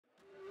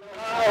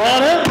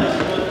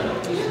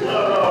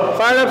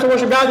fired up to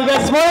worship God with you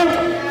guys this morning?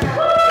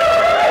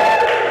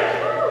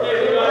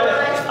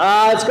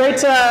 It's great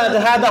to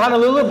have the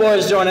Honolulu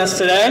boys join us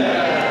today.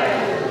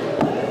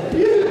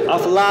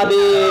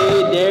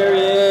 Afalabi,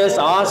 Darius,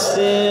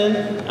 Austin.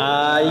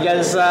 You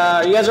guys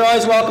are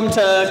always welcome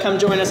to come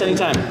join us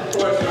anytime.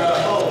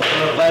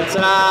 But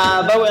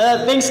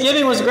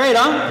Thanksgiving was great,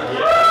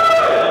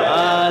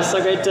 huh? It's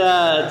so great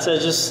to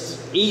just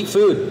eat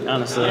food,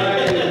 honestly.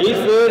 Eat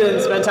food and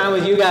spend time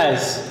with you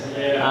guys.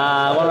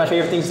 One of my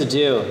favorite things to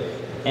do.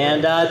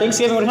 And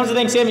Thanksgiving, when it comes to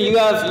Thanksgiving, you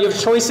have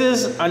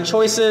choices on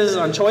choices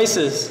on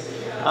choices.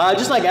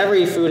 Just like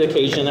every food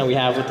occasion that we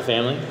have with the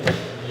family.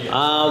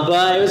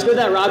 But it was good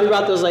that Robbie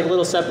brought those like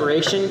little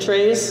separation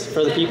trays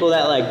for the people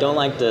that like don't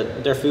like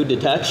their food to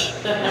touch,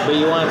 but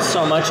you want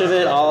so much of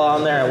it all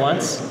on there at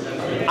once.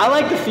 I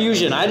like the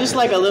fusion. I just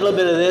like a little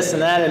bit of this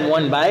and that in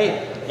one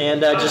bite,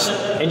 and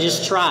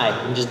just try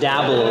and just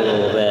dabble a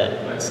little bit.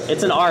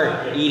 It's an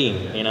art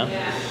eating, you know.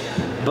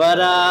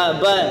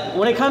 But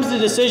when it comes to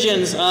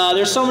decisions,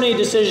 there's so many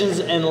decisions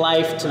in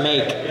life to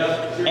make,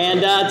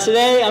 and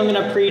today I'm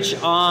going to preach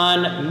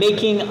on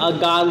making a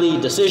godly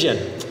decision.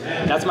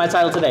 That's my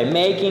title today,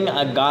 Making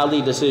a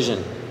Godly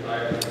Decision.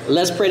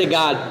 Let's pray to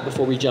God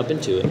before we jump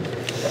into it.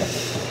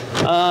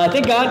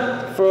 Thank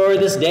God for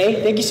this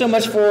day. Thank you so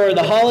much for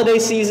the holiday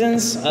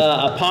seasons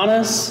upon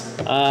us.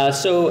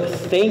 So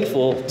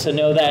thankful to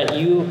know that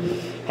you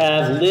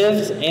have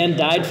lived and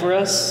died for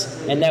us,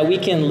 and that we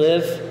can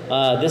live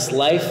this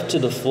life to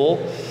the full.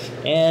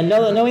 And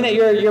knowing that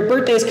your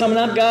birthday is coming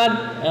up,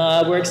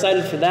 God, we're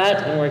excited for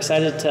that, and we're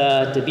excited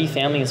to be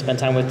family and spend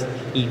time with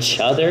each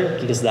other,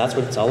 because that's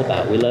what it's all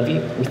about. We love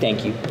you. We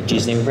thank you. In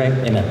Jesus' name we pray.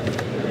 Amen.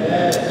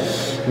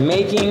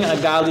 Making a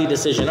godly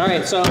decision. All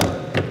right, so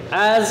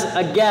as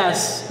a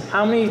guess,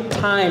 how many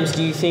times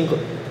do you think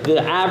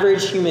the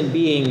average human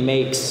being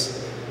makes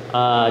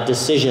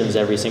decisions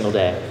every single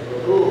day?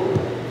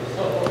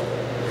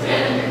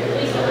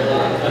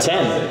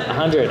 10,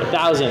 100,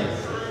 1,000,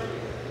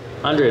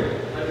 100.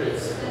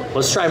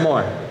 Let's try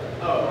more.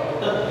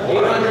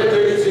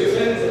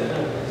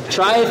 832.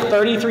 Try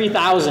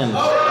 33,000 to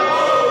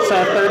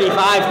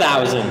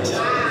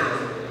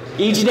 35,000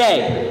 each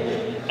day.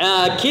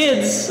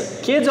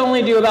 Kids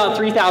only do about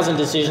 3,000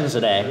 decisions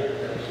a day,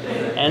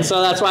 and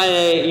so that's why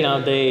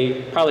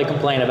they probably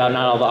complain about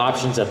not all the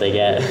options that they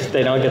get.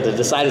 They don't get to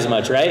decide as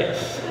much, right?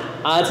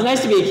 It's nice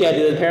to be a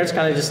kid. The parents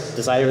kind of just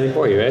decide everything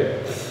for you, right?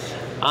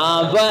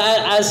 But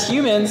as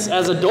humans,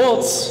 as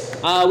adults,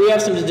 we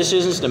have some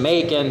decisions to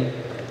make, and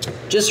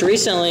just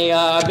recently,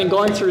 I've been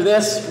going through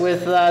this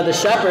with the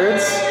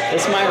shepherds.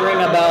 This might ring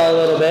a bell a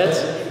little bit.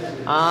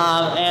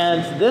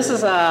 And this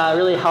has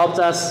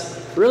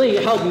really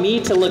helped me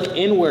to look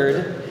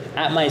inward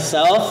at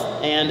myself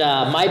and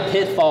my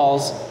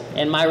pitfalls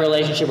in my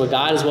relationship with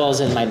God, as well as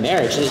in my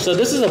marriage. So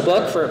this is a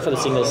book for the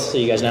singles, so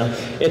you guys know.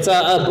 It's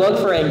a book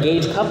for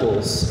engaged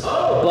couples.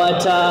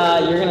 But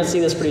you're going to see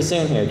this pretty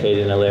soon here,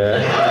 Katie and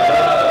Alira.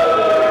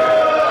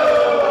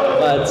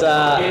 But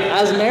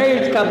as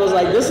married couples,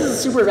 like, this is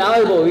super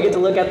valuable. We get to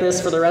look at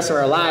this for the rest of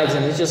our lives,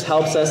 and it just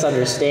helps us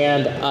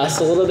understand us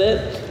a little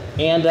bit.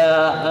 And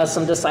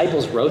some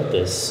disciples wrote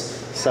this,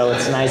 so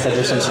it's nice that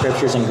there's some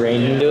scriptures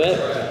ingrained into it.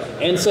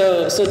 And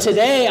so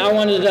today I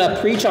wanted to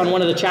preach on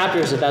one of the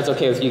chapters, if that's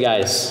okay with you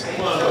guys.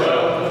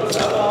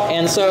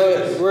 And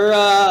so we're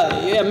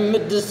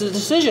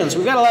decisions.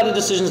 We've got a lot of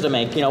decisions to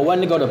make. You know, when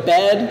to go to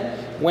bed,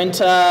 when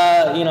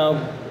to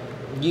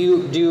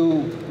you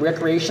do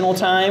recreational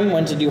time,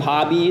 when to do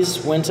hobbies,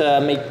 when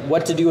to make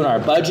what to do in our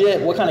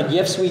budget, what kind of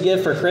gifts we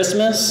give for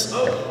Christmas,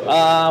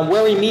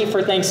 where we meet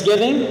for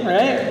Thanksgiving,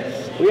 right?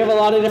 We have a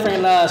lot of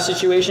different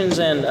situations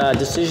and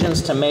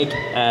decisions to make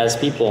as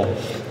people.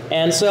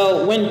 And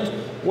so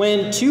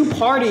when two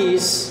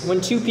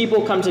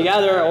people come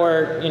together,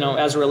 or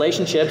as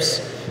relationships,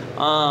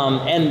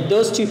 and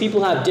those two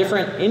people have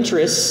different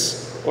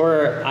interests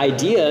or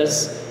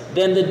ideas,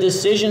 then the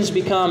decisions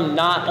become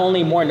not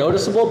only more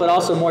noticeable, but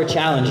also more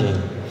challenging.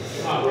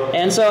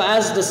 And so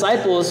as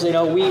disciples,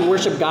 we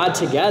worship God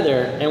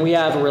together, and we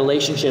have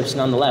relationships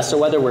nonetheless. So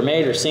whether we're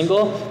married or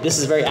single, this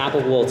is very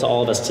applicable to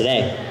all of us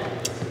today.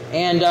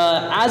 And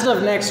as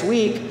of next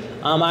week,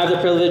 I have the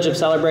privilege of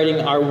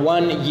celebrating our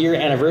 1-year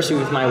anniversary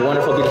with my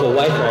wonderful, beautiful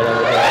wife right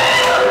over here.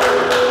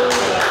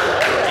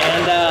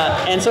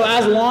 And so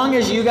as long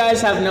as you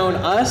guys have known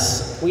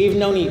us, we've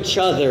known each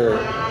other.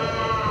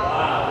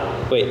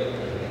 Wait.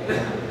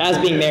 As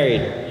being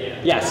married.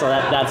 Yeah, so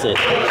that's it.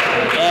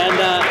 And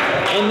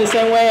in the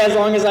same way, as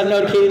long as I've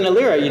known Katie and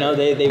Alira,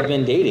 they've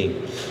been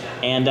dating.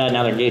 And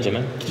now they're engaged,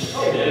 amen.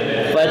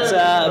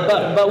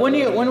 But when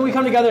we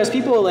come together as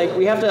people, like,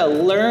 we have to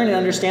learn and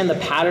understand the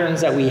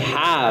patterns that we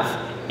have.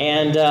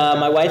 And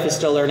my wife is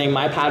still learning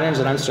my patterns,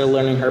 and I'm still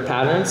learning her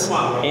patterns.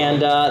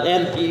 And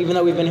even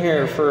though we've been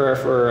here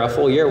for a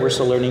full year, we're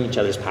still learning each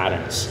other's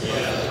patterns.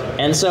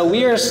 And so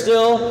we are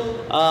still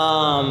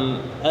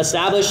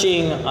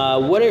establishing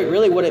what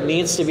it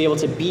means to be able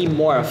to be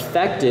more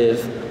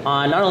effective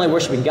on not only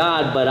worshiping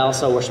God, but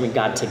also worshiping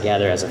God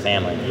together as a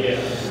family.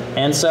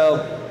 And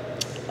so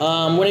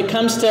When it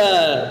comes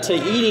to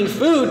eating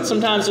food,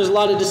 sometimes there's a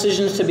lot of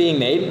decisions to being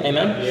made.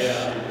 Amen?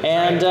 Yeah.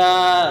 And,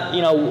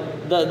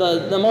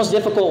 the most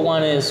difficult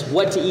one is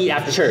what to eat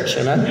after church.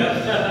 Amen?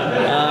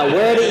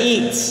 Where to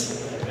eat.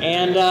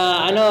 And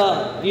I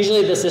know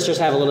usually the sisters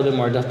have a little bit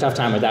more tough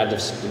time with that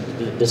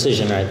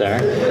decision right there.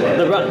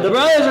 The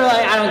brothers are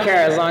like, I don't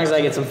care as long as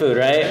I get some food,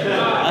 right?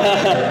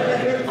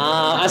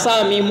 I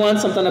saw a meme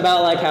once, something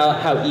about like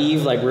how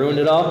Eve like ruined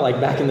it all, like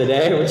back in the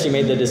day when she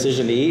made the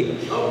decision to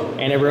eat,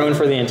 and it ruined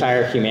for the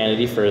entire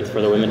humanity for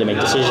the women to make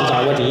decisions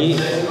on what to eat.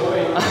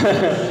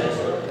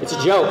 It's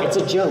a joke. It's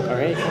a joke. All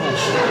right.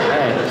 Gosh.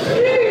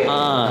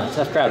 All right.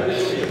 Tough crowd.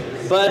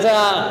 But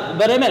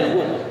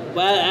amen.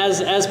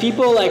 As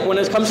people, like when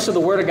it comes to the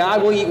Word of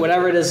God, we'll eat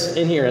whatever it is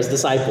in here as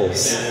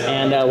disciples,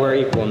 and we're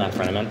equal in that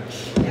front, amen.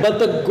 But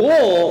the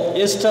goal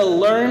is to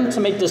learn to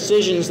make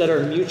decisions that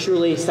are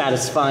mutually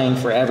satisfying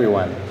for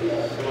everyone.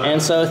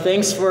 And so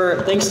thanks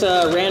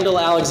to Randall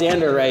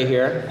Alexander right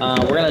here.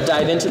 We're going to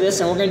dive into this,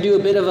 and we're going to do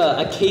a bit of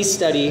a case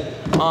study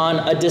on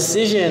a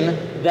decision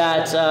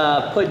that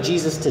put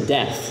Jesus to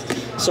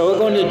death. So we're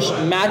going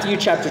to Matthew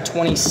chapter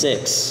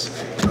 26.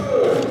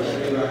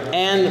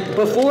 And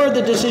before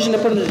the decision to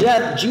put him to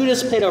death,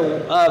 Judas played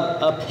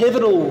a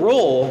pivotal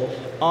role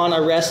on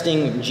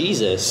arresting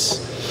Jesus.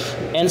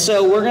 And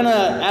so we're going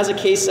to, as a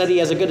case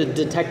study, as a good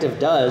detective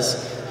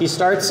does, he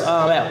starts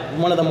at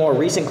one of the more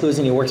recent clues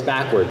and he works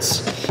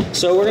backwards.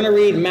 So we're going to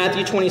read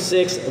Matthew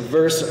 26,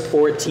 verse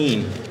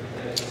 14.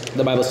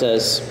 The Bible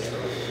says,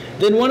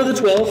 "Then one of the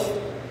 12,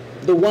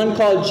 the one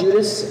called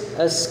Judas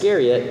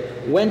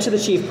Iscariot, went to the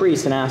chief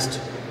priest and asked,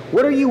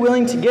 'What are you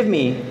willing to give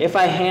me if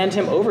I hand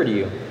him over to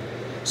you?'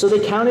 So they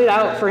counted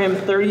out for him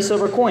 30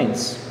 silver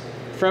coins.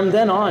 From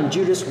then on,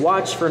 Judas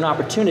watched for an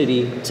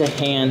opportunity to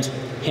hand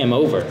him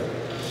over."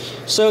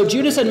 So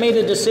Judas had made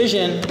a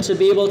decision to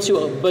be able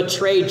to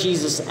betray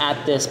Jesus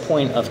at this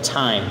point of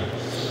time.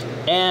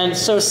 And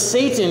so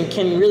Satan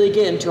can really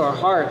get into our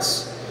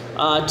hearts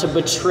to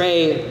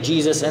betray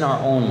Jesus in our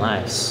own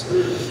lives.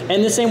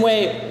 In the same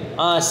way,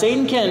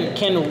 Satan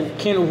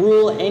can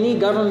rule any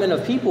government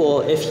of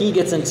people if he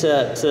gets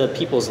into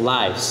people's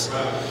lives.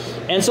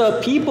 And so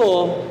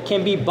people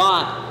can be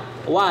bought.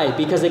 Why?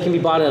 Because they can be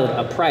bought at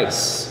a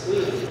price.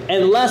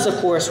 Unless, of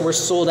course, we're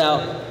sold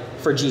out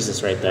for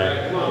Jesus right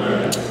there.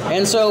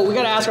 And so we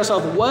got to ask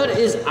ourselves, what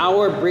is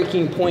our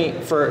breaking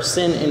point for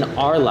sin in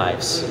our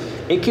lives?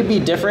 It could be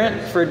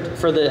different for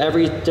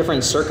every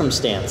different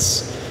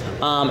circumstance.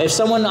 If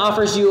someone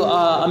offers you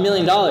 $1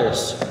 million,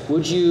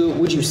 would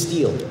you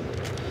steal?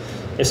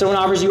 If someone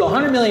offers you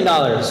 $100 million,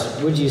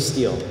 would you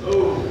steal?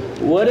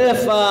 What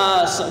if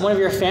one of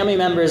your family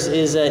members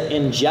is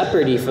in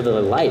jeopardy for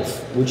their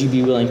life? Would you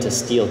be willing to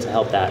steal to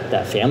help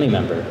that family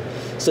member?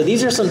 So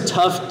these are some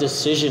tough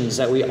decisions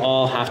that we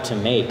all have to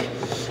make.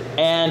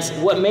 And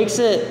what makes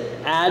it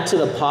add to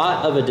the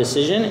pot of a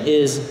decision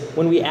is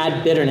when we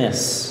add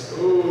bitterness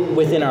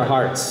within our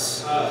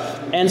hearts.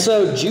 And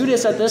so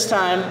Judas at this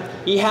time,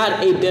 he had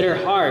a bitter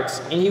heart,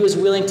 and he was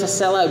willing to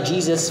sell out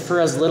Jesus for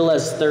as little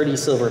as 30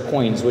 silver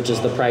coins, which is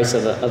the price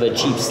of a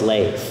cheap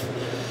slave.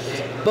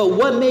 But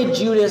what made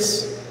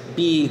Judas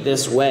be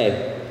this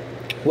way?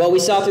 Well, we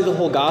saw through the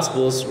whole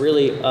Gospels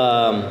really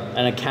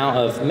an account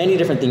of many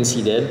different things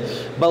he did.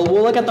 But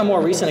we'll look at the more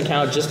recent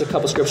account, just a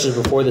couple scriptures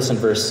before this in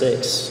verse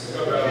 6.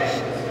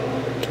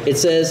 It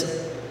says,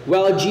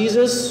 "While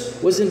Jesus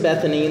was in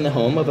Bethany in the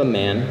home of a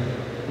man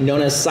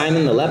known as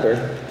Simon the leper,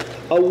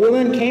 a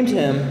woman came to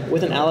him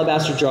with an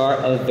alabaster jar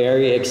of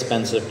very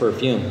expensive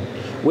perfume,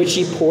 which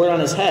she poured on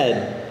his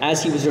head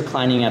as he was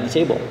reclining at the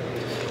table.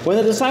 When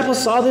the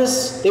disciples saw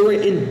this, they were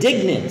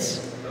indignant.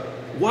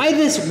 'Why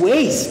this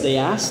waste?' they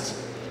asked.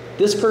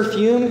 'This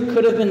perfume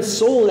could have been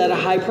sold at a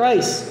high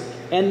price,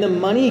 and the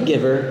money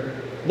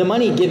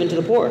given to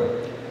the poor.'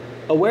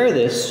 Aware of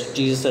this,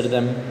 Jesus said to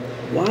them,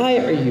 'Why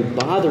are you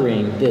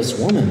bothering this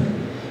woman?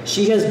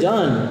 She has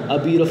done a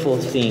beautiful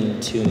thing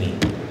to me.'"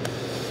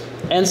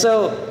 And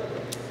so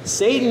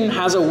Satan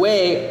has a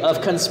way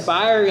of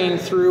conspiring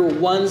through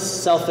one's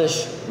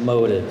selfish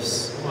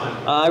motives.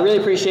 I really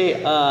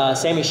appreciate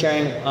Sammy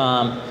sharing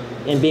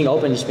and being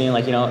open, just being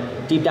like,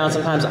 deep down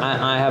sometimes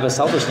I have a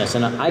selfishness,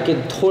 and I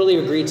could totally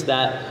agree to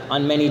that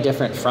on many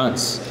different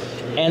fronts.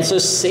 And so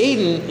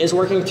Satan is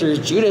working through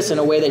Judas in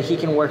a way that he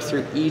can work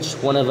through each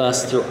one of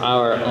us through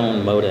our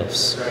own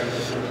motives.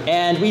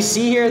 And we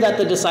see here that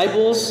the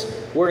disciples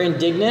were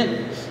indignant.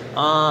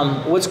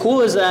 What's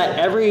cool is that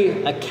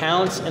every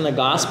account in the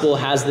gospel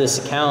has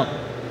this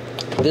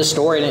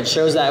story, and it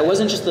shows that it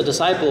wasn't just the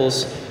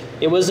disciples,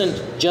 it wasn't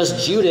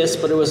just Judas,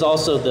 but it was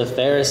also the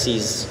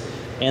Pharisees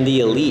and the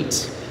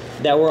elite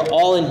that were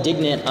all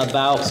indignant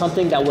about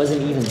something that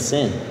wasn't even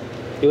sin.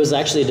 It was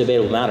actually a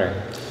debatable matter.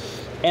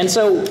 And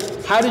so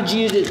how did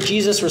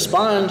Jesus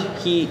respond?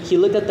 He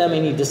looked at them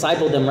and he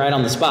discipled them right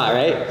on the spot,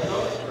 right?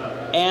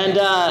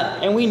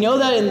 And we know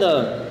that in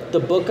the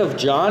book of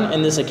John,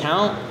 in this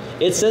account,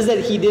 it says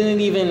that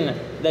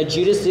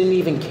Judas didn't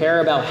even care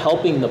about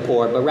helping the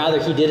poor, but rather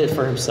he did it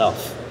for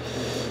himself.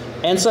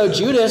 And so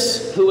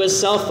Judas, who was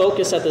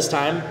self-focused at this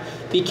time,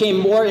 became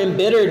more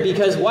embittered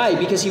because why?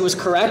 Because he was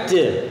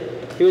corrected.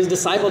 He was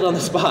discipled on the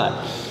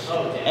spot.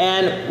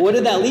 And what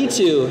did that lead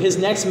to? His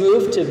next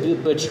move to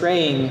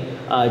betraying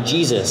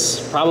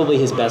Jesus, probably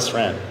his best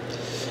friend.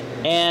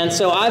 And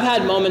so I've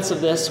had moments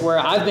of this where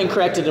I've been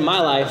corrected in my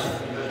life.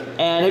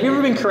 And have you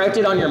ever been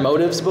corrected on your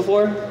motives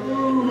before?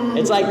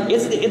 It's like,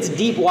 it's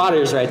deep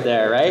waters right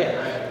there, right?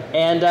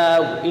 And,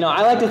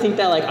 I like to think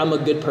that, like, I'm a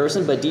good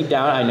person, but deep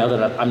down I know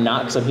that I'm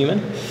not because I'm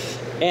human.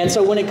 And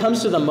so when it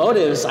comes to the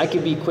motives, I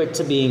could be quick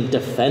to being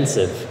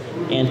defensive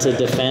and to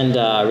defend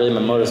really my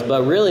motives.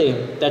 But really,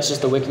 that's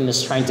just the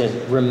wickedness trying to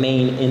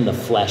remain in the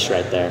flesh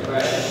right there.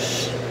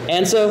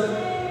 And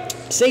so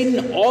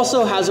Satan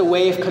also has a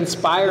way of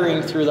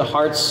conspiring through the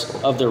hearts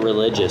of the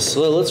religious.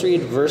 So let's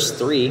read verse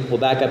 3. We'll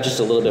back up just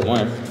a little bit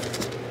more.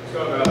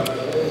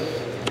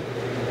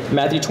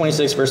 Matthew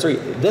 26, verse 3.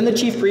 Then the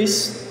chief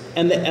priests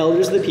and the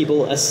elders of the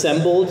people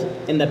assembled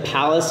in the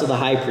palace of the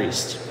high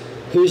priest,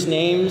 whose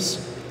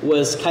names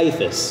was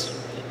Caiaphas.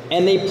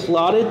 And they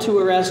plotted to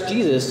arrest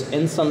Jesus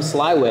in some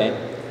sly way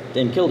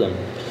and killed him.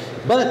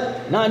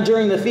 But not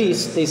during the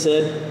feast, they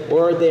said,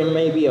 or there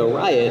may be a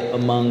riot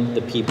among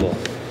the people.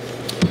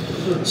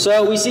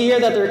 So we see here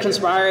that they're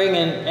conspiring,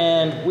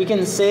 and we can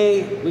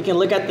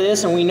look at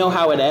this and we know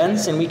how it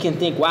ends, and we can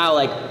think, wow,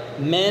 like,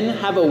 men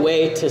have a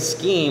way to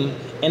scheme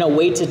and a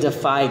way to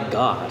defy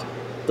God,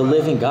 the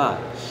living God.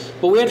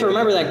 But we have to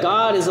remember that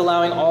God is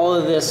allowing all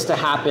of this to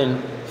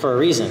happen for a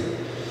reason.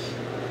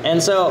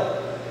 And so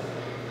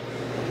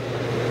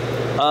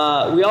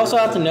we also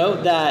have to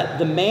note that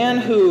the man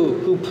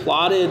who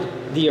plotted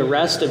the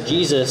arrest of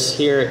Jesus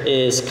here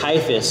is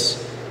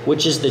Caiaphas,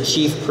 which is the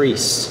chief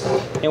priest.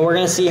 And we're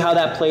going to see how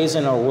that plays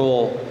in a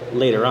role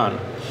later on.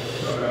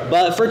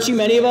 But for too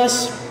many of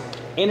us,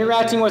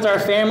 interacting with our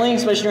family,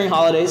 especially during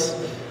holidays,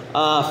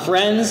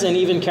 friends, and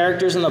even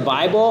characters in the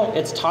Bible,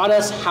 it's taught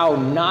us how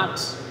not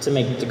to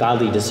make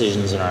godly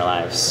decisions in our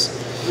lives.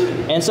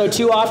 And so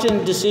too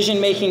often,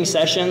 decision-making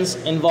sessions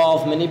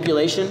involve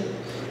manipulation,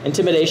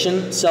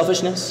 intimidation,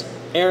 selfishness,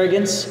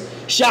 arrogance,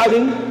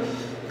 shouting,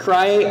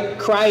 crying,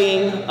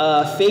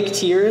 fake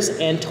tears,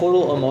 and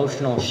total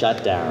emotional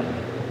shutdown.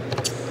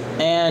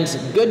 And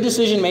good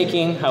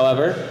decision-making,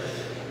 however,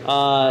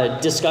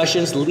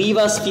 discussions leave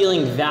us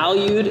feeling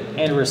valued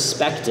and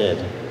respected.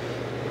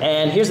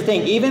 And here's the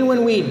thing, even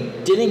when we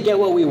didn't get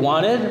what we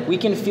wanted, we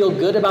can feel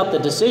good about the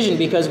decision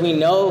because we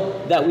know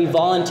that we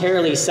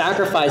voluntarily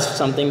sacrificed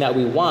something that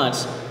we want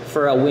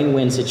for a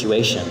win-win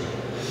situation.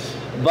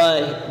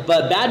 But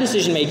bad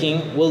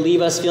decision-making will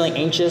leave us feeling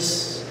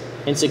anxious,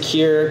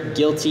 insecure,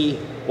 guilty,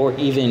 or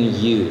even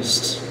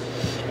used.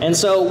 And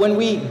so when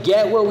we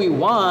get what we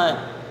want,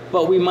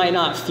 but we might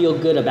not feel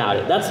good about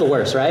it, that's the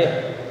worst,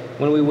 right?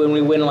 When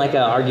we win like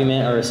an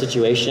argument or a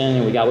situation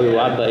and we got what we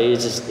want, but it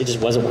just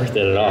wasn't worth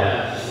it at all.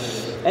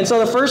 And so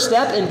the first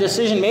step in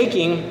decision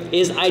making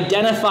is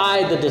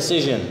identify the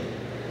decision.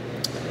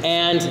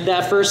 And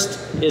that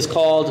first is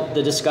called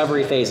the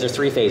discovery phase. There's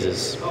 3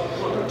 phases.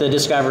 The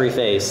discovery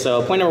phase.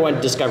 So point number 1,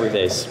 discovery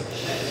phase.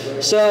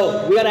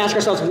 So we got to ask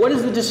ourselves, what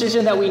is the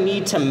decision that we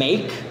need to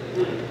make?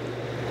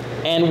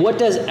 And what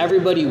does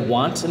everybody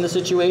want in the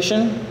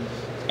situation?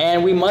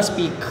 And we must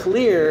be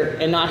clear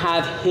and not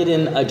have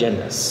hidden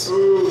agendas.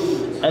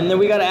 And then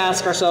we got to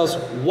ask ourselves,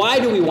 why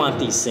do we want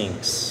these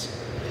things?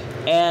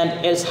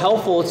 And it's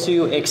helpful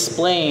to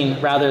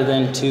explain rather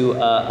than to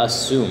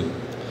assume.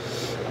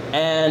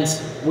 And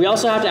we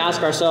also have to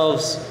ask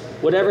ourselves,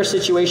 whatever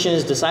situation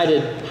is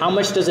decided, how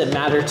much does it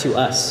matter to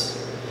us?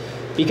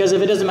 Because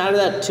if it doesn't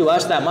matter to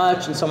us that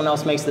much and someone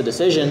else makes the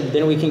decision,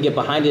 then we can get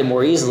behind it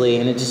more easily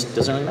and it just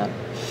doesn't really matter.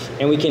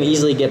 And we can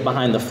easily get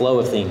behind the flow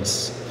of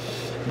things.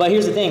 But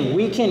here's the thing,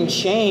 we can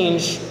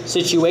change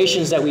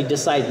situations that we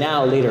decide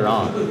now later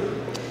on.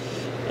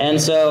 And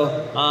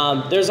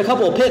so there's a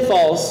couple of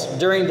pitfalls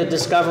during the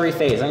discovery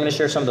phase. I'm going to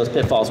share some of those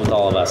pitfalls with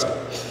all of us.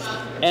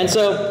 And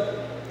so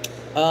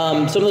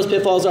some of those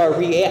pitfalls are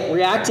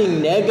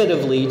reacting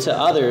negatively to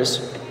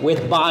others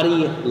with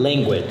body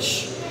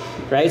language.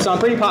 Right? So I'm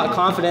pretty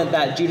confident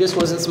that Judas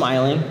wasn't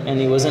smiling and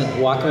he wasn't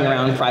walking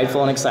around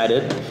prideful and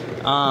excited.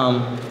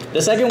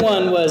 The second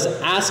one was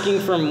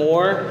asking for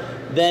more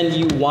than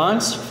you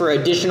want for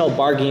additional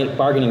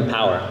bargaining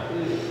power.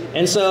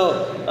 And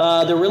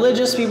so the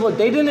religious people,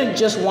 they didn't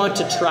just want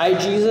to try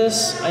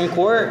Jesus in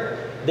court.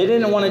 They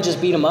didn't want to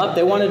just beat him up.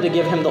 They wanted to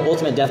give him the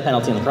ultimate death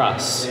penalty on the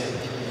cross.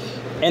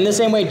 In the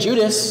same way,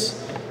 Judas,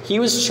 he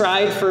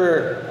tried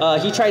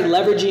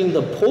leveraging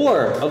the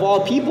poor of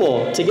all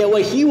people to get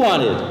what he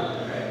wanted.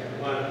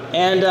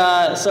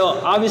 And so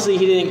obviously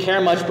he didn't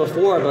care much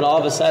before, but all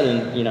of a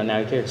sudden, now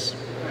he cares.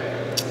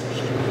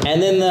 And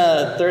then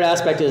the third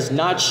aspect is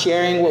not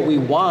sharing what we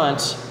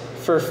want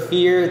for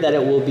fear that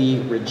it will be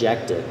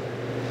rejected.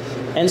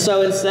 And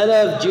so instead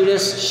of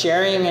Judas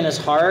sharing in his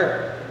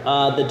heart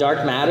the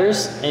dark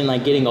matters and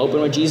like getting open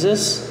with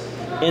Jesus,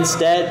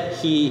 instead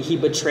he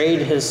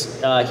betrayed his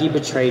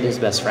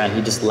best friend.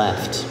 He just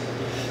left.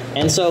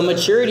 And so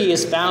maturity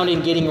is found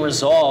in getting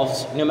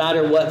resolved no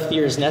matter what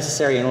fear is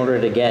necessary in order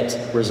to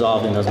get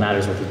resolved in those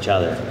matters with each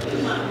other.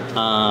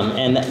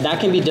 And that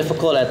can be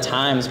difficult at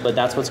times, but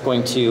that's what's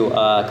going to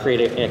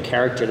create a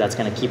character that's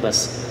going to keep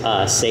us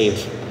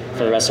saved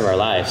for the rest of our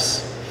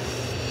lives.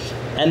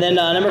 And then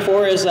number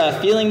 4 is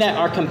feeling that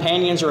our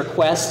companion's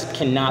request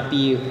cannot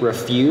be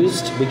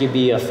refused. We could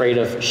be afraid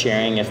of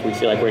sharing if we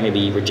feel like we're going to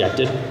be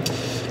rejected.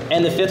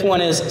 And the 5th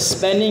one is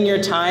spending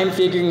your time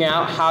figuring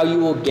out how you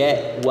will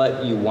get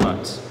what you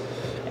want.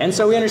 And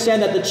so we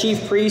understand that the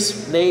chief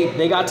priests,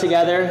 they got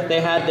together.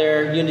 They had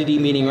their unity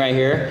meeting right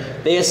here.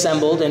 They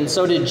assembled, and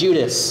so did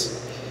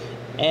Judas.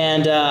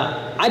 And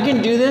I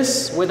can do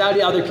this without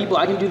the other people.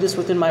 I can do this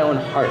within my own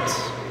heart.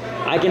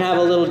 I can have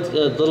a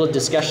little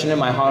discussion in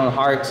my own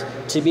heart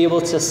to be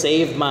able to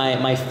save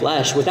my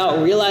flesh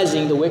without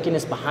realizing the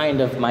wickedness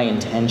behind of my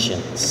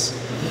intentions.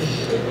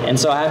 And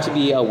so I have to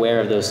be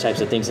aware of those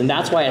types of things. And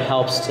that's why it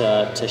helps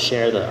to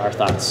share our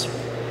thoughts.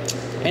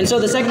 And so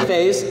the second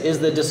phase is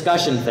the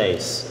discussion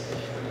phase.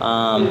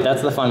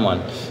 That's the fun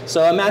one.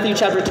 So in Matthew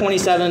chapter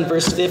 27,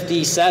 verse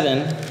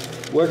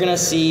 57, we're going to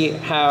see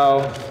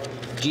how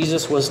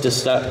Jesus was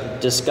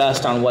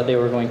discussed on what they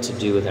were going to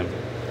do with him.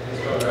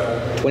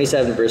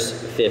 27, verse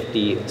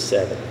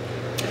 57.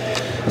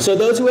 So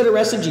those who had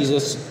arrested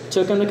Jesus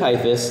took him to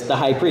Caiaphas, the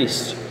high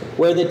priest,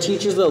 where the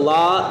teachers of the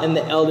law and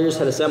the elders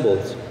had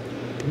assembled.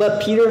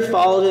 But Peter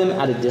followed him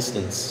at a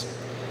distance,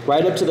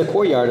 right up to the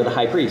courtyard of the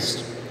high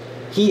priest.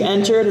 He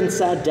entered and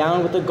sat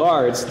down with the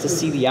guards to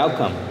see the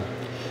outcome.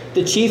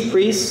 The chief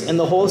priests and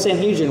the whole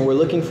Sanhedrin were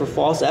looking for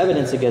false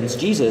evidence against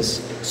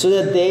Jesus so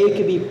that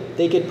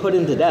they could put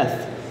him to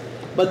death.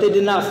 But they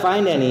did not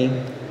find any,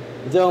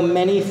 though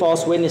many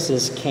false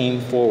witnesses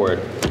came forward.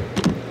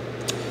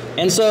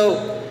 And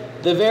so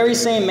the very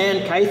same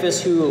man,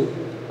 Caiaphas, who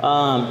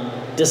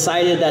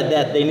decided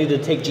that they needed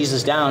to take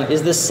Jesus down,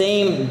 is the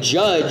same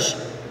judge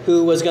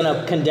who was going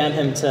to condemn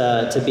him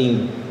to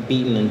being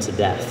beaten into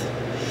death.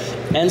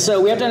 And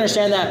so we have to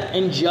understand that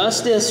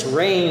injustice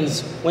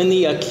reigns when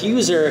the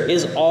accuser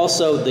is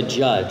also the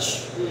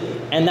judge.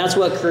 And that's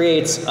what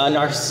creates a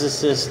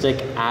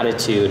narcissistic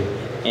attitude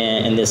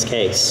in this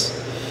case.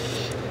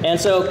 And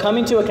so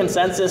coming to a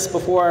consensus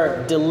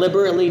before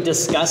deliberately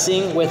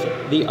discussing with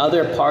the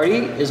other party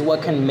is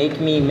what can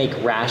make me make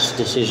rash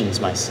decisions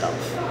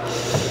myself.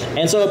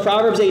 And so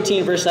Proverbs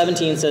 18, verse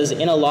 17 says,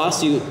 in a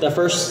lawsuit, the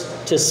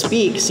first to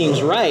speak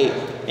seems right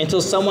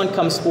until someone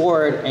comes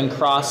forward and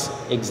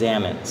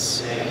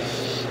cross-examines.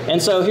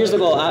 And so here's the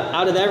goal.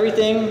 Out of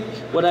everything,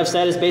 what I've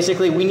said is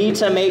basically we need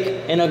to make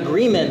an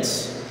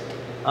agreement,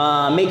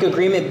 make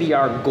agreement be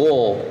our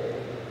goal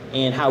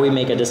in how we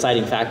make a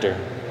deciding factor.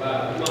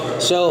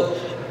 So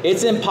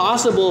it's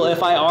impossible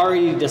if I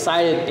already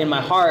decided in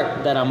my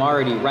heart that I'm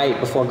already right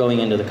before going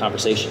into the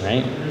conversation,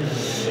 right?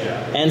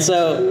 And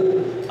so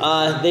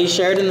they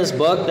shared in this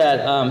book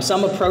that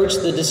some approach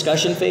the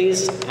discussion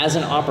phase as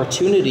an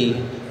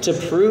opportunity to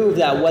prove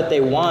that what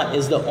they want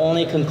is the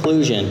only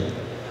conclusion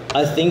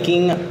a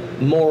thinking,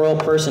 moral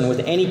person with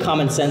any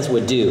common sense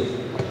would do.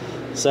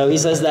 So he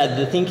says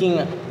that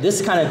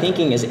this kind of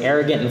thinking is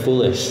arrogant and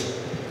foolish.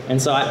 And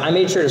so I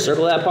made sure to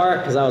circle that part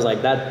because I was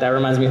like, that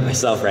reminds me of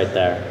myself right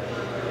there.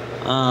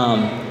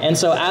 And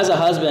so as a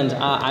husband,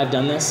 I've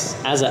done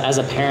this. As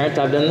a parent,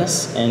 I've done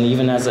this. And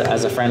even as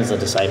a friend, as a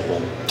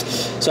disciple.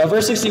 So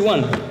verse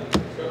 61,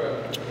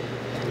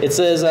 it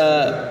says,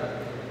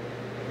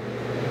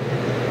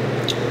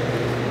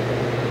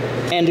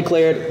 and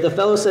declared, the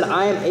fellow said,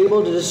 I am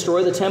able to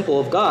destroy the temple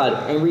of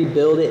God and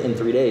rebuild it in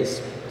 3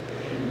 days.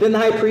 Then the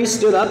high priest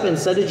stood up and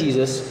said to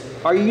Jesus,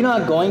 are you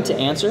not going to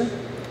answer?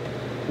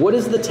 What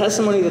is the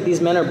testimony that these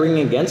men are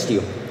bringing against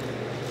you?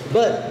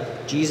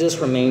 But Jesus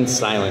remained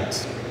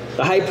silent.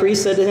 The high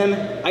priest said to him,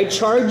 I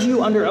charge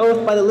you under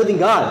oath by the living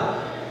God.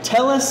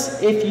 Tell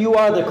us if you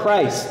are the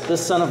Christ, the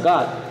Son of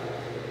God.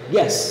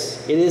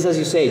 Yes, it is as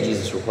you say,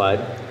 Jesus replied.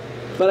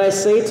 But I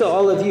say to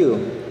all of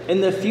you, in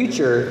the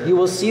future you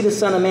will see the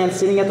Son of Man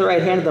sitting at the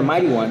right hand of the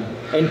Mighty One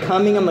and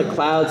coming on the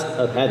clouds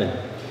of heaven.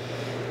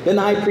 Then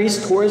the high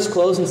priest tore his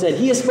clothes and said,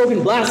 he has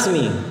spoken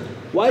blasphemy.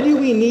 Why do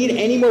we need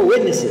any more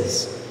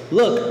witnesses?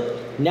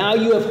 Look, now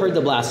you have heard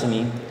the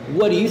blasphemy.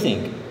 What do you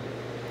think?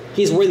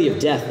 He is worthy of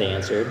death, they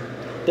answered.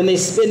 Then they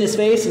spit in his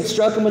face and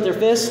struck him with their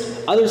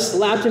fists. Others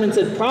slapped him and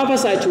said,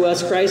 prophesy to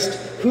us, Christ,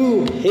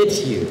 who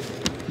hit you?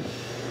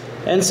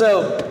 And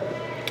so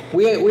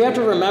we have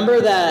to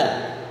remember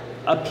that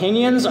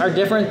opinions are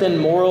different than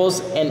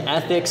morals and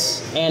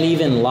ethics and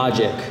even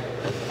logic.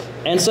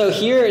 And so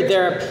here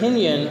their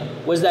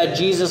opinion was that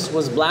Jesus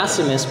was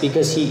blasphemous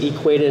because he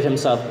equated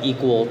himself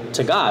equal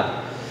to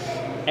God.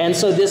 And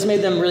so this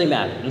made them really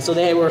mad. And so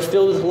they were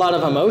filled with a lot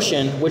of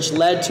emotion, which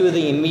led to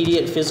the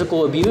immediate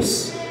physical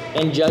abuse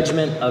and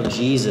judgment of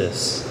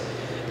Jesus.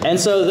 And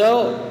so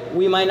though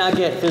we might not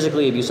get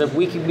physically abusive,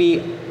 we could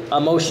be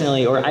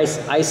emotionally or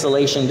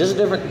isolation, just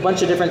a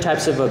bunch of different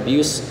types of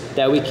abuse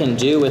that we can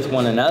do with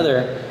one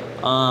another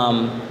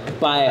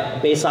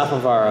based off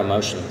of our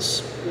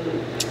emotions.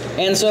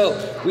 And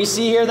so we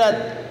see here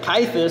that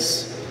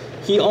Caiaphas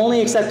he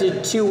only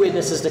accepted 2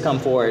 witnesses to come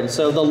forward.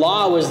 So the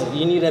law was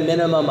you need a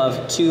minimum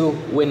of 2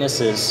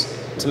 witnesses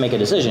to make a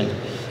decision.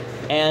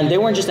 And they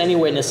weren't just any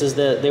witnesses,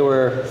 they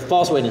were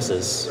false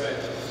witnesses.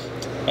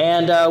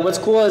 And what's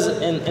cool is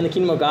in the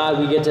kingdom of God,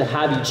 we get to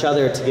have each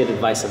other to get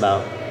advice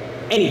about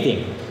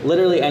anything,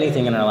 literally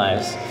anything in our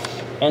lives.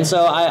 And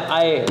so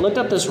I looked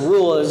up this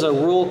rule. There's a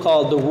rule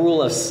called the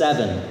Rule of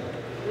 7.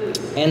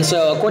 And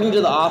so according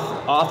to the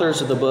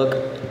authors of the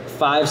book,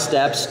 5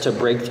 Steps to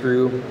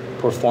Breakthrough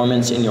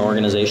Performance in Your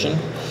Organization,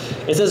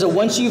 it says that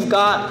once you've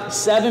got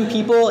 7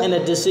 people in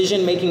a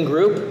decision-making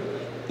group,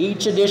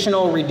 each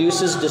additional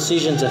reduces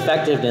decisions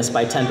effectiveness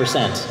by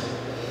 10%.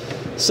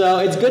 So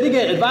it's good to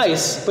get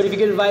advice, but if you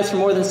get advice from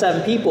more than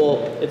 7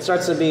 people, it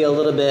starts to be a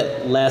little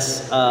bit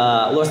less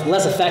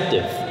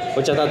effective,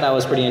 which I thought that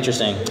was pretty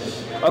interesting.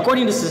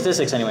 According to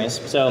statistics anyways.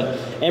 So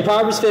in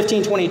Proverbs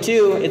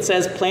 15:22, it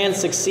says plans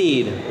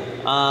succeed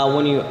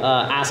when you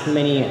ask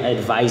many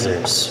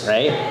advisors,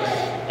 right?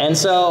 And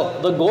so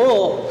the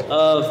goal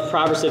of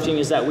Proverbs 15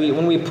 is that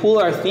when we pool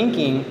our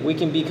thinking, we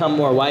can become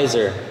more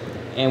wiser.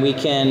 And we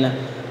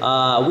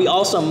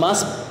also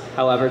must,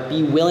 however,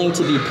 be willing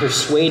to be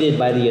persuaded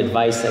by the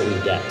advice that we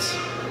get.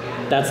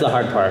 That's the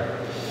hard part.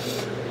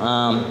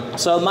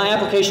 So my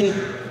application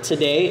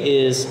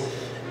today is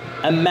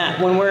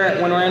when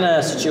we're in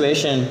a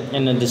situation,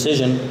 in a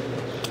decision,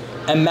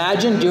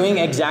 imagine doing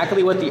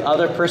exactly what the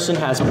other person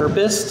has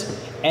purposed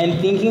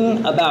and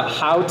thinking about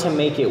how to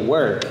make it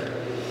work.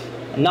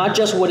 Not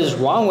just what is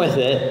wrong with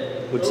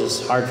it, which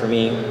is hard for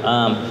me,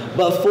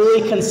 but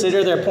fully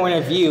consider their point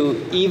of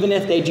view, even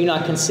if they do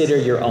not consider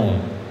your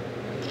own.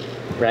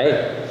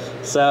 Right?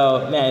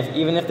 So, man,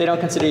 even if they don't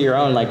consider your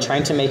own, like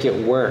trying to make it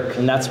work,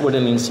 and that's what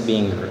it means to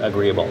being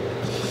agreeable.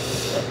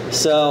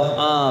 So,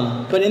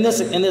 but in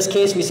this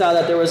case, we saw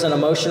that there was an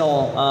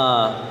emotional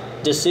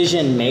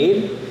decision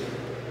made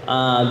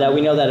that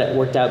we know that it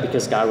worked out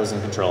because God was in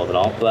control of it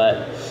all.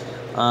 But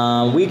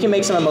we can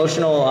make some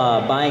emotional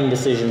buying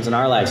decisions in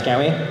our lives, can't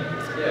we?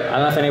 I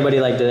don't know if anybody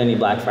did any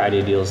Black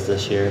Friday deals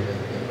this year.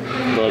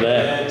 A little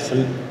bit.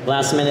 Some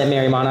last minute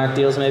Mary Monarch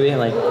deals, maybe.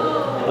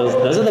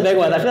 Those are the big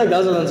ones. I feel like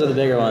those are the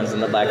bigger ones than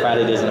the Black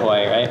Friday deals in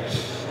Hawaii, right?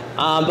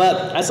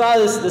 But I saw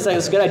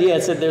this good idea.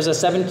 It said there's a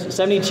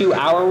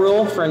 72-hour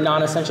rule for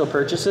non-essential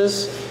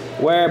purchases,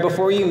 where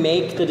before you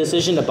make the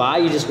decision to buy,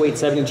 you just wait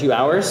 72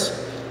 hours.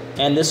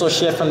 And this will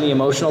shift from the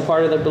emotional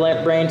part of the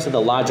brain to the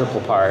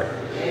logical part.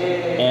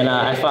 And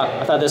I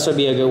thought this would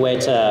be a good way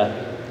to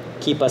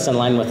keep us in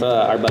line with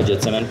our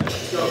budgets. Amen.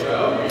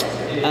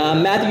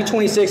 Matthew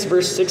 26,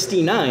 verse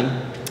 69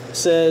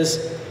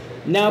 says,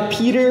 "Now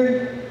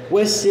Peter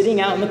was sitting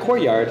out in the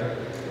courtyard,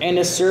 and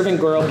a servant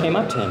girl came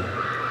up to him.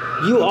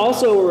 'You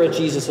also were with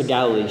Jesus of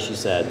Galilee,' she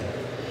said."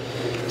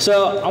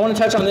 So I want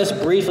to touch on this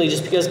briefly,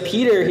 just because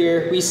Peter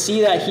here, we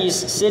see that he's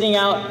sitting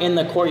out in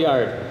the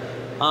courtyard,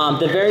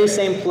 the very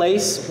same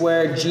place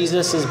where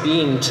Jesus is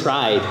being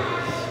tried.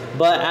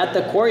 But at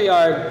the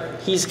courtyard,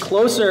 he's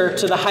closer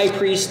to the high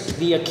priest,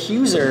 the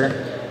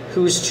accuser,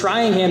 who's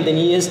trying him than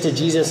he is to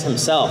Jesus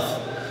himself.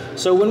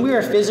 So when we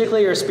are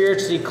physically or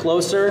spiritually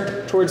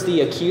closer towards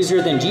the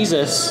accuser than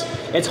Jesus,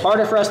 it's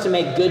harder for us to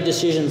make good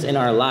decisions in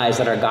our lives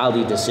that are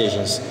godly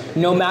decisions,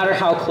 no matter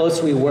how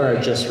close we were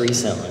just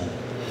recently.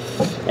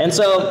 And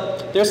so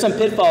there's some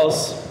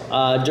pitfalls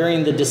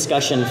during the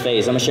discussion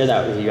phase. I'm going to share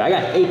that with you. I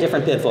got 8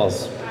 different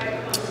pitfalls.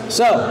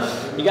 So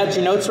you got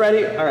your notes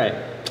ready? All right.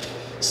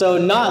 So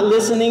not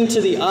listening to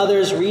the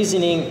other's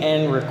reasoning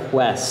and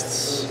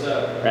requests,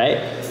 right?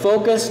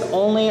 Focused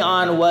only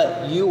on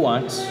what you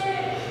want.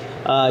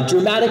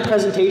 Dramatic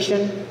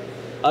presentation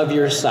of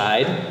your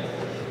side.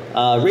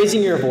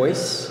 Raising your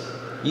voice.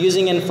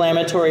 Using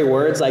inflammatory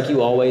words like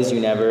you always,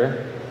 you never.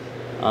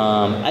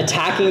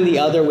 Attacking the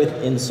other with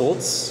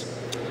insults.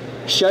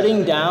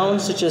 Shutting down,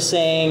 such as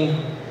saying,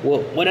 well,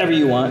 whatever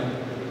you want.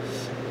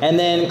 And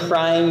then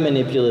crying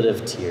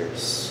manipulative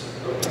tears.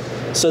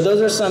 So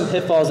those are some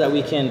pitfalls that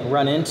we can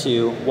run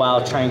into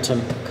while trying to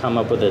come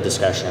up with a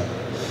discussion.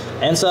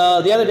 And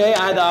so the other day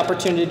I had the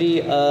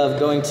opportunity of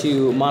going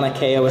to Mauna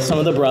Kea with some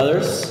of the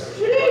brothers.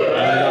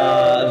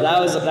 And that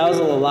was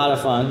a lot of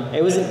fun.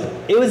 It was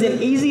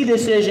an easy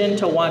decision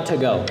to want to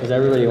go, because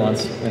everybody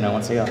wants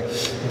to go.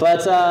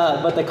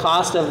 But the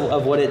cost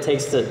of what it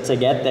takes to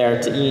get there,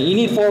 you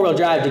need 4-wheel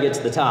drive to get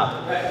to the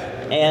top.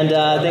 And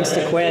thanks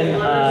to Quinn,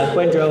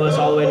 Quinn drove us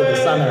all the way to the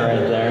summit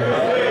right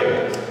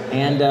there.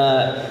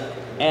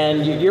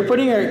 And you're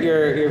putting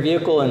your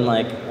vehicle in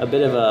a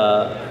bit of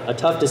a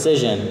tough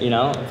decision, you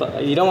know.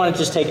 You don't want to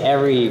just take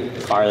every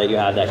car that you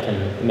have that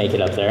can make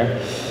it up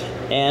there.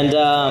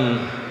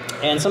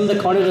 And some of the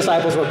Kona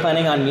disciples were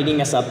planning on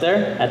meeting us up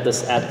there at the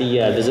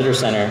visitor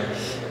center,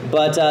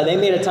 but they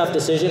made a tough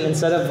decision.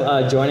 Instead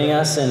of joining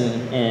us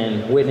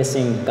and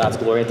witnessing God's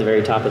glory at the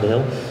very top of the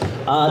hill,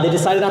 they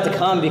decided not to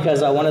come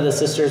because one of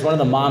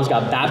the moms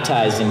got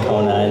baptized in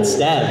Kona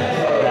instead,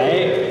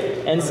 right?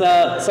 And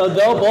so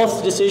though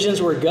both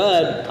decisions were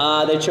good,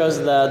 they chose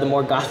the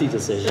more godly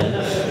decision.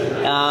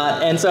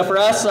 And so for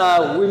us,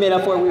 we made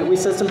up for it. We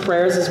said some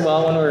prayers as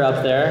well when we were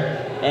up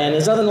there. And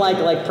there's nothing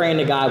like praying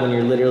to God when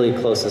you're literally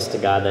closest to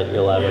God that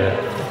you'll ever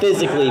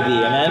physically be.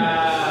 Amen?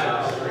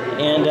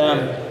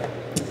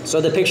 And so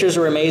the pictures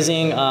were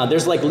amazing.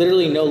 There's like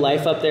literally no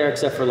life up there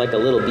except for like a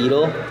little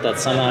beetle that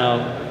somehow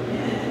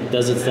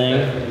does its thing.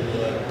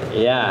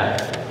 Yeah,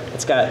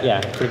 it's got,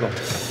 yeah, pretty cool.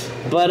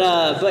 But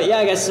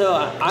yeah, guys, so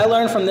I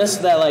learned from this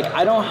that like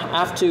I don't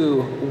have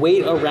to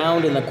wait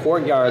around in the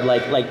courtyard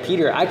like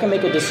Peter. I can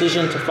make a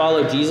decision to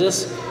follow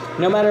Jesus.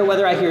 No matter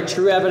whether I hear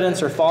true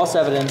evidence or false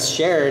evidence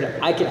shared,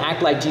 I can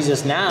act like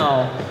Jesus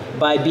now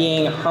by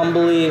being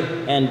humbly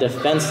and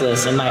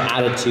defenseless in my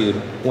attitude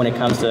when it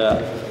comes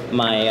to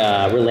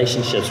my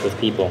relationships with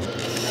people.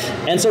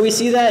 And so we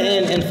see that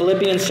in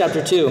Philippians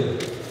chapter 2.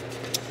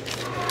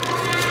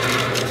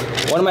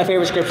 One of my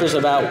favorite scriptures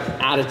about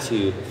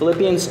attitude.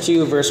 Philippians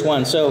 2 verse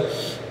 1. So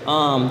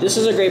this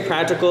is a great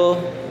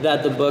practical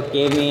that the book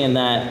gave me and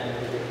that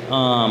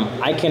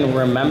I can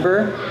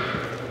remember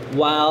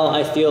while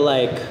I feel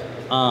like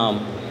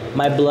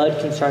my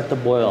blood can start to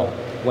boil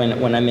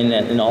when I'm in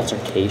an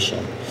altercation.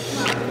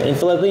 In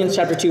Philippians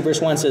chapter 2 verse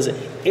 1 says,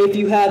 if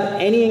you have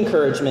any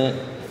encouragement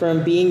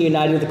from being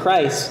united with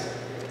Christ,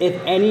 if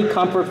any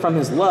comfort from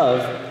his love,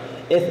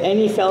 if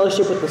any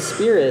fellowship with the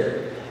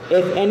Spirit,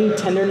 if any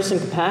tenderness and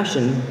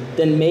compassion,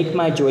 then make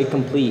my joy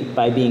complete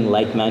by being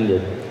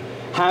like-minded,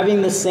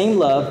 having the same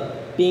love,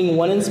 being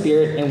one in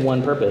spirit and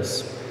one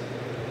purpose.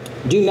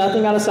 Do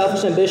nothing out of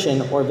selfish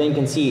ambition or vain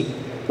conceit,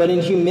 but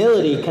in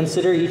humility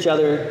consider each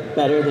other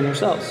better than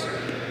yourselves.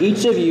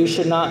 Each of you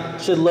should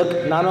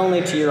look not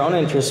only to your own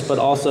interests, but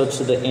also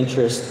to the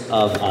interests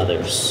of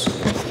others.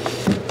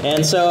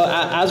 And so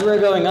as we were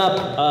going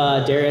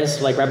up,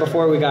 Darius, like right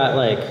before we got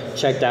like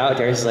checked out,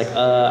 Darius is like,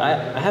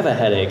 I have a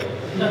headache.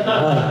 I'm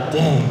like,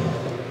 dang.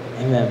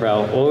 Amen,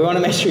 bro. Well, we want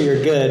to make sure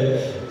you're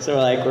good. So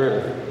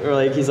we're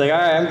like, he's like, all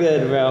right, I'm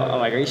good, bro. I'm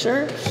like, are you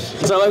sure?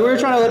 So like we were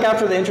trying to look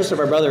after the interests of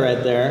our brother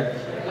right there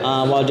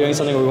while doing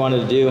something we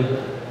wanted to do.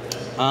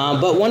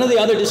 But one of the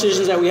other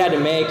decisions that we had to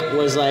make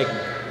was like,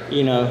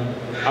 you know,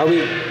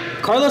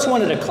 Carlos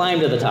wanted to climb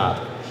to the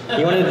top.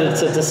 He wanted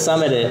to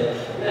summit it.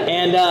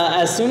 And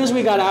as soon as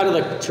we got out of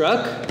the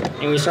truck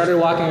and we started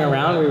walking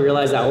around, we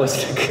realized that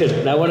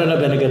wouldn't have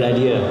been a good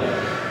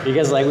idea.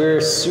 Because like we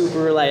were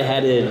super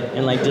lightheaded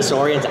and like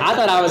disoriented. I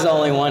thought I was the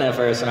only one at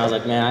first, and I was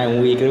like, man,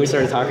 I'm weak. And then we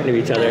started talking to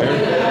each other.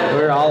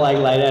 We were all like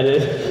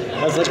lightheaded.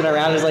 I was looking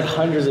around, there's like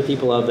hundreds of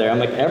people up there. I'm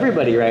like,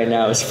 everybody right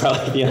now is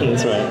probably feeling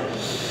this way.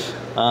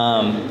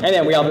 And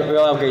then we all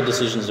have great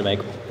decisions to make.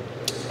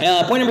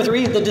 Point number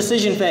 3, the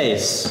decision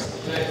phase.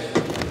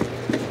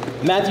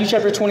 Matthew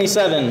chapter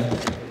 27,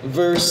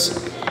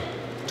 verse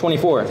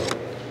 24.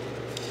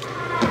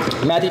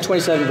 Matthew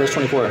 27, verse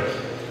 24.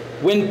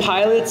 When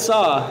Pilate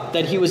saw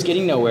that he was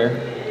getting nowhere,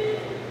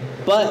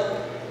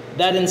 but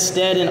that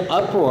instead an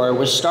uproar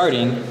was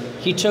starting,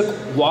 he took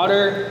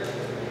water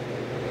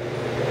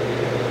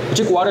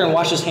and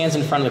washed his hands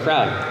in front of the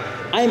crowd.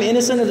 I am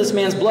innocent of this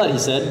man's blood, he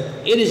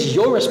said. It is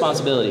your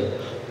responsibility.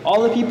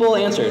 All the people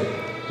answered,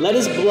 let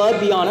his blood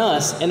be on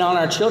us and on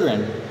our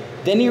children.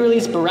 Then he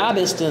released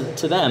Barabbas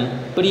to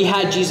them, but he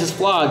had Jesus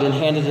flogged and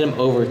handed him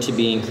over to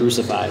being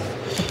crucified.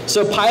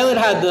 So Pilate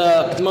had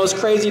the most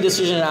crazy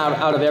decision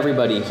out of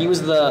everybody. He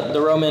was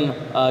the Roman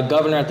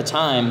governor at the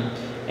time,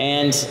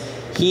 and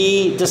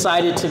he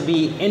decided to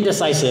be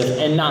indecisive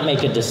and not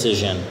make a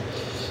decision.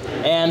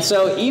 And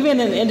so even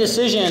an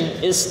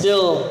indecision is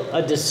still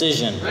a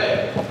decision.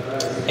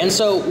 And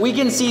so we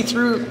can see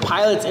through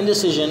Pilate's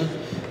indecision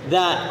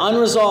that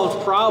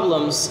unresolved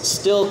problems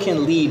still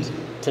can lead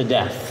to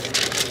death.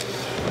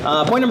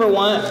 Point number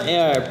 1,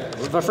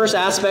 the first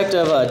aspect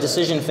of a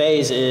decision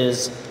phase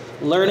is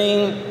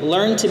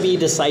learn to be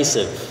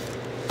decisive.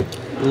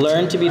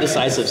 Learn to be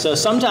decisive. So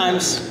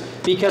sometimes,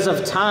 because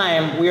of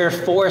time, we are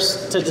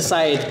forced to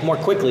decide more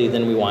quickly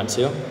than we want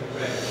to.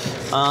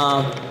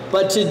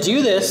 But to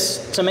do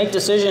this, to make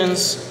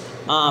decisions,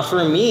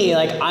 for me,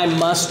 like I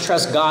must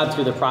trust God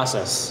through the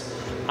process.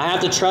 I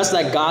have to trust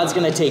that God's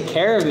going to take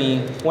care of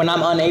me when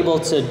I'm unable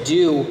to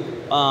do,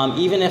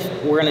 even if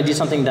we're going to do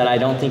something that I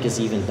don't think is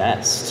even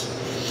best.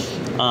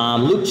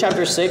 Luke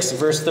chapter 6,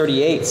 verse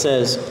 38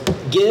 says,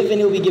 give and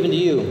it will be given to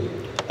you.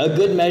 A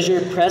good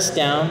measure pressed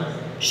down,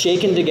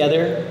 shaken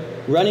together,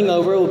 running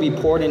over will be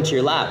poured into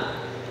your lap.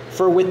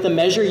 For with the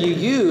measure you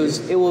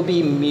use, it will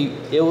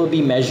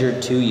be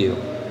measured to you.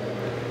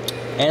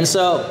 And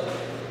so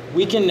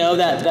we can know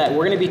that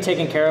we're going to be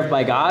taken care of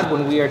by God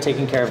when we are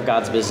taking care of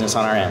God's business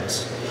on our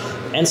ends.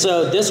 And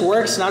so this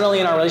works not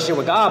only in our relationship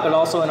with God, but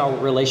also in our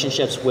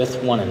relationships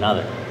with one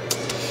another.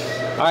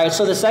 All right,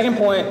 so the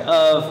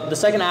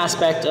second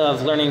aspect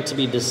of learning to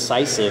be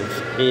decisive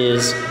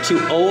is to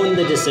own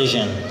the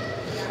decision.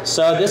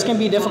 So this can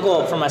be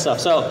difficult for myself.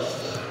 So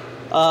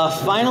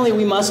finally,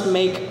 we must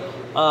make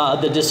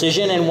the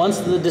decision, and once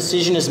the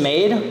decision is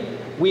made,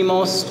 we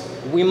must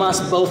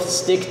both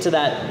stick to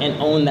that and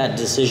own that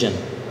decision.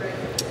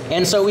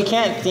 And so we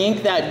can't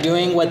think that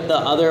doing what the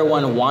other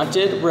one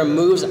wanted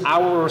removes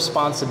our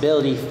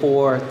responsibility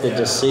for the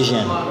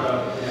decision.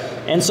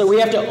 And so we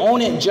have to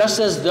own it just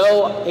as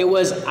though it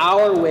was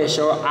our wish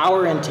or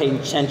our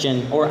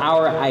intention or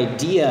our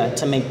idea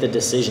to make the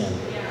decision.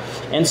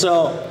 And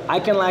so I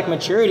can lack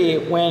maturity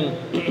when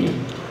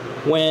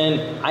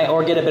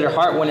or get a bitter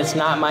heart when it's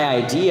not my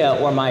idea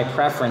or my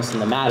preference in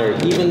the matter,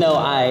 even though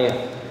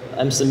I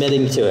am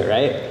submitting to it,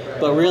 right?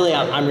 But really,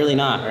 I'm really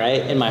not,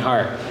 right, in my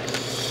heart.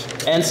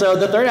 And so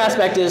the third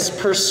aspect is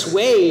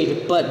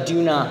persuade, but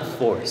do not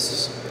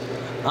force.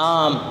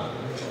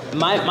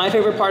 My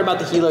favorite part about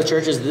the Hilo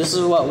Church is this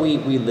is what we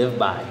live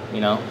by,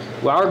 you know.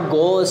 Our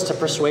goal is to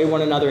persuade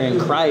one another in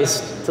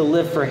Christ to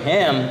live for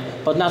Him,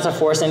 but not to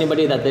force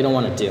anybody that they don't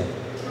want to do.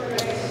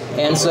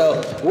 And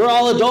so we're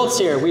all adults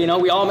here. We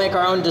all make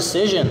our own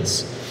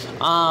decisions.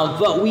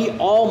 But we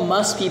all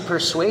must be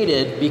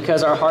persuaded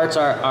because our hearts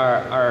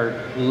are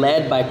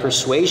led by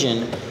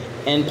persuasion.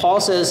 And Paul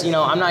says,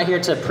 I'm not here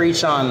to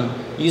preach on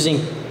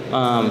using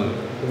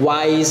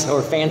wise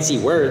or fancy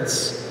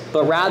words,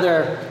 but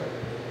rather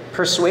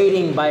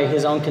persuading by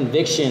his own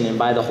conviction and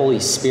by the Holy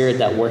Spirit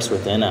that works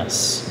within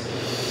us.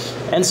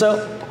 And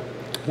so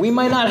we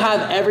might not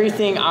have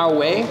everything our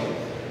way,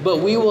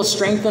 but we will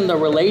strengthen the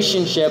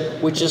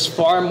relationship, which is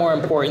far more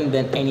important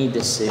than any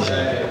decision.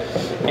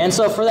 And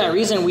so for that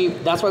reason,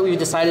 that's why we've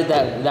decided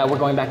that we're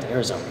going back to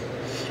Arizona.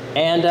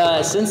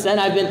 And since then,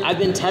 I've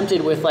been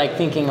tempted with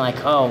thinking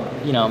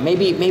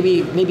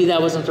maybe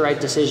that wasn't the right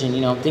decision,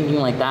 thinking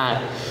like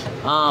that.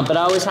 But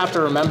I always have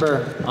to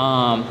remember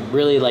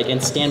really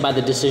and stand by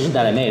the decision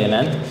that I made,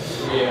 amen?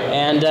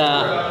 And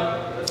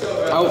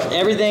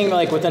everything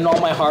within all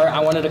my heart,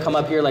 I wanted to come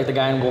up here like the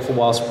guy in Wolf of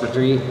Wall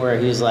Street where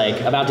he's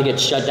about to get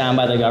shut down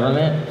by the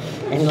government.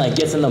 And he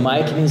gets in the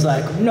mic and he's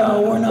like,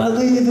 no, we're not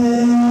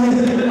leaving.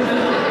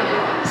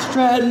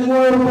 Stratton,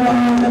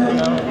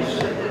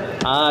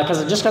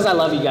 because I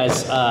love you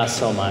guys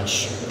so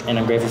much, and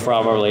I'm grateful for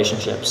all of our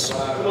relationships.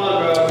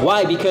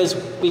 Why? Because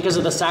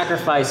of the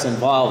sacrifice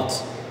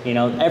involved.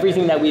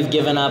 Everything that we've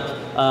given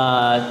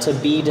up to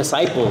be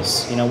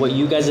disciples. What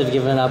you guys have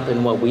given up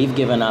and what we've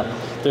given up.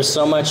 There's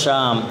so much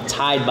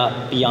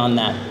tied beyond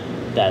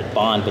that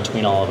bond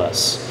between all of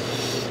us.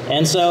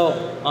 And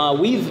so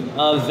we've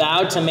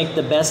vowed to make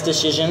the best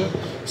decision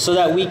so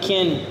that we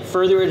can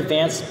further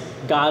advance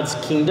God's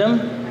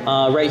kingdom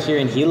right here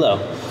in Hilo.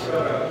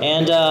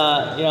 And,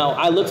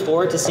 I look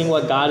forward to seeing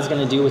what God is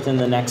going to do within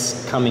the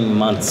next coming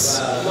months.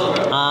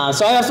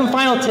 So I have some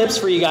final tips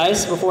for you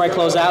guys before I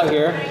close out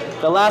here.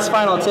 The last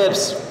final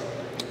tips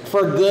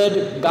for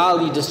good,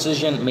 godly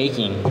decision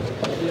making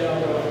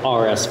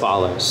are as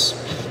follows.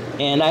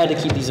 And I had to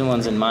keep these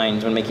ones in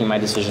mind when making my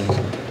decision.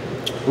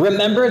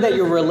 Remember that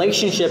your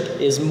relationship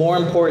is more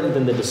important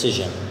than the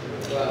decision.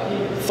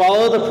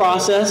 Follow the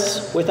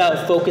process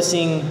without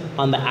focusing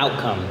on the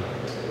outcome.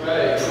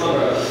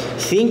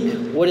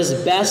 Think what is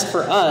best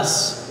for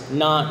us,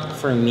 not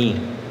for me.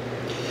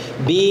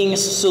 Being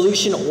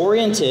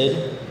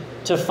solution-oriented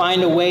to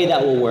find a way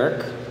that will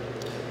work.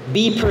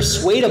 Be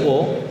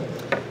persuadable.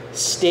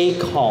 Stay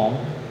calm.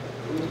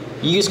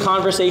 Use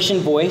conversation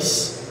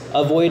voice.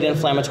 Avoid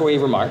inflammatory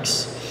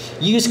remarks.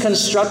 Use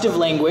constructive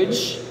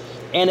language.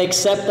 And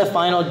accept the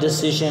final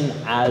decision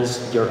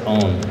as your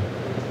own.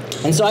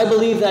 And so I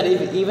believe that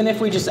even if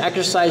we just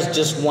exercise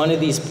just one of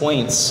these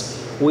points,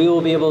 we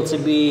will be able to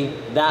be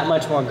that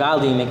much more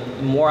godly and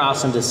make more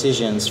awesome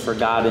decisions for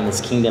God and His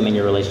kingdom and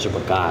your relationship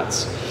with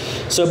God's.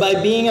 So by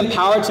being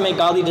empowered to make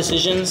godly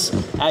decisions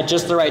at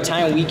just the right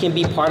time, we can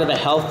be part of a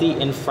healthy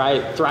and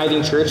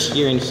thriving church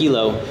here in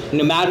Hilo,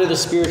 no matter the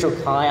spiritual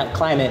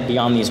climate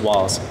beyond these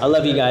walls. I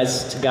love you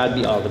guys. To God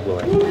be all the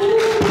glory.